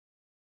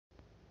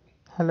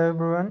Hello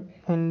everyone,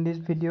 in this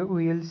video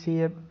we will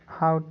see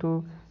how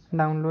to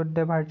download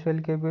the virtual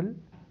cable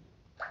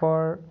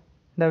for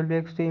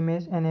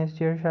WxtoIMg and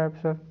SDR Sharp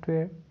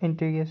software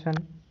integration.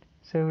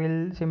 So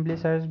we'll simply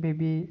search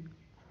VB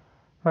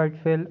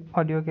virtual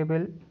audio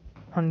cable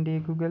on the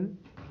Google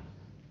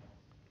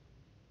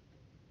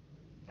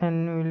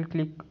and we will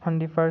click on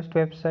the first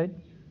website.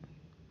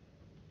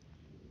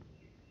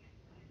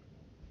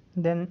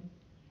 Then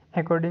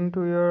according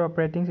to your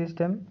operating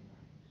system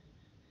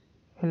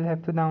you'll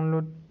have to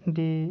download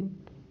the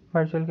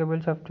virtual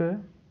cable software.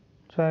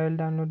 So I will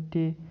download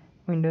the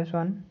Windows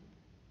 1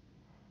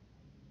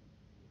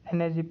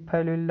 and a zip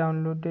file will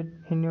download it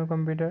in your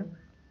computer.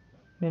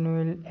 Then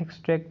we will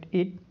extract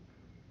it.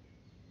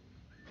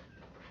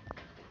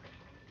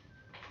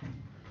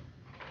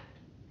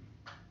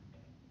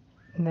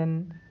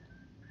 Then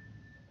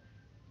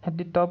at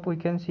the top we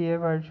can see a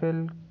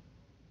virtual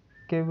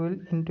cable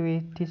into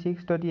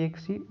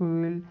 86.exe.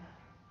 We will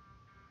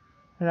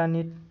run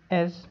it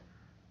as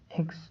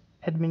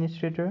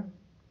administrator,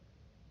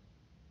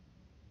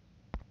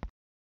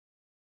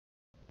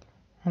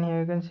 and here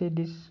you can see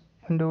this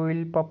window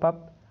will pop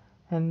up,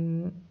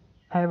 and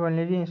I have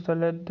already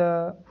installed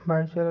the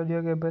virtual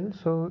audio cable,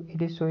 so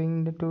it is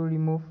showing to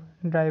remove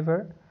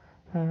driver.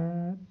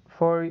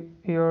 For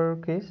your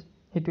case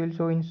it will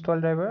show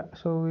install driver,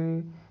 so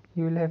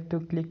you will have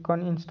to click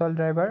on install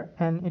driver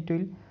and it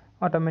will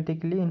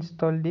automatically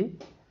install the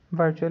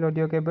virtual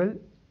audio cable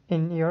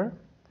in your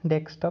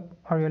desktop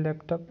or your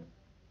laptop.